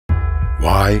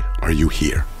Why are you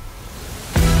here?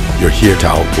 You're here to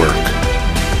outwork.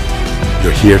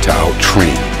 You're here to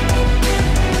out-train.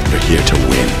 You're here to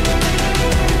win.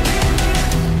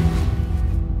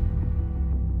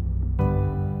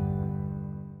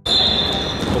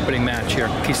 Opening match here,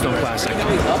 Keystone Classic.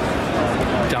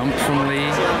 Dump from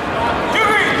Lee.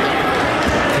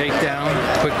 Takedown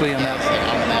quickly on that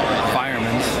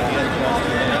Fireman's.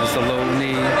 Has the low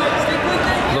knee.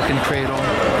 Looking cradle.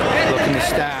 Looking to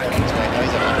stack.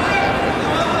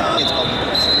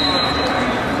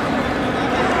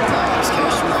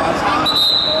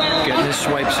 Getting his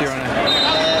swipes here on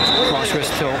a cross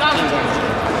wrist tilt.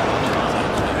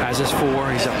 Has his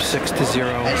 4. He's up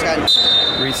 6-0.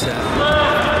 Reset.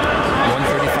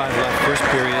 1:35 left, first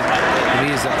period.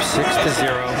 Lee is up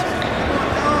 6-0.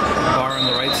 Bar on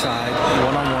the right side,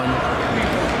 one-on-one.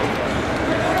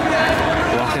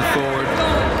 Walking forward.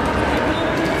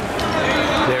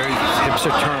 There, his hips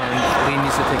are turned. Lee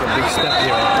needs to take a big step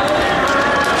here.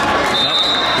 Nope,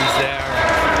 he's there.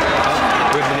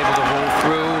 Oh, Ribman able to roll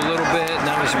through a little bit.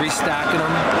 Now he's restacking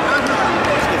him.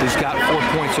 He's got 4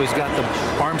 points, so he's got the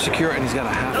arm secure and he's got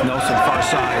a half Nelson far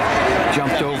side.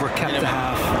 Jumped over, kept the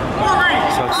half.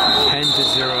 So it's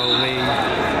 10-0 Lee.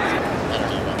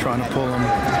 Trying to pull him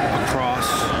across.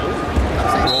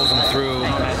 Rolls him through.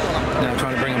 Now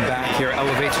trying to bring him back here.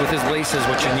 Elevates with his laces.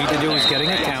 What you need to do is getting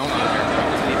a count.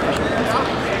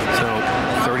 So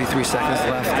 33 seconds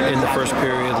left in the first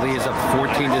period. Lee is up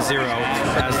 14-0.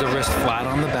 Has the wrist flat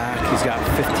on the back. He's got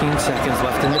 15 seconds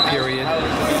left in the period.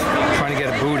 Trying to get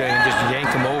a boot in and just yank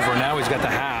him over. Now he's got the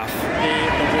half.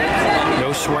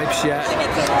 No swipes yet.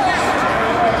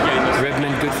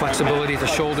 Ribman, good flexibility at the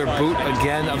shoulder. Boot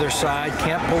again, other side.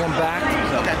 Can't pull him back.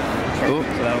 Oop.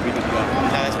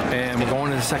 And we're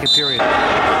going to the second period.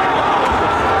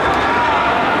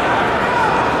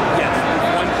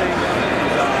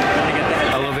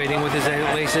 Elevating with his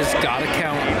laces. Got a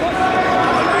count.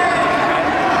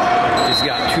 He's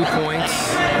got 2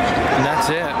 points. And that's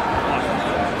it.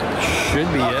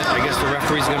 Should be it. I guess the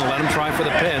referee's going to let him try for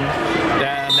the pin.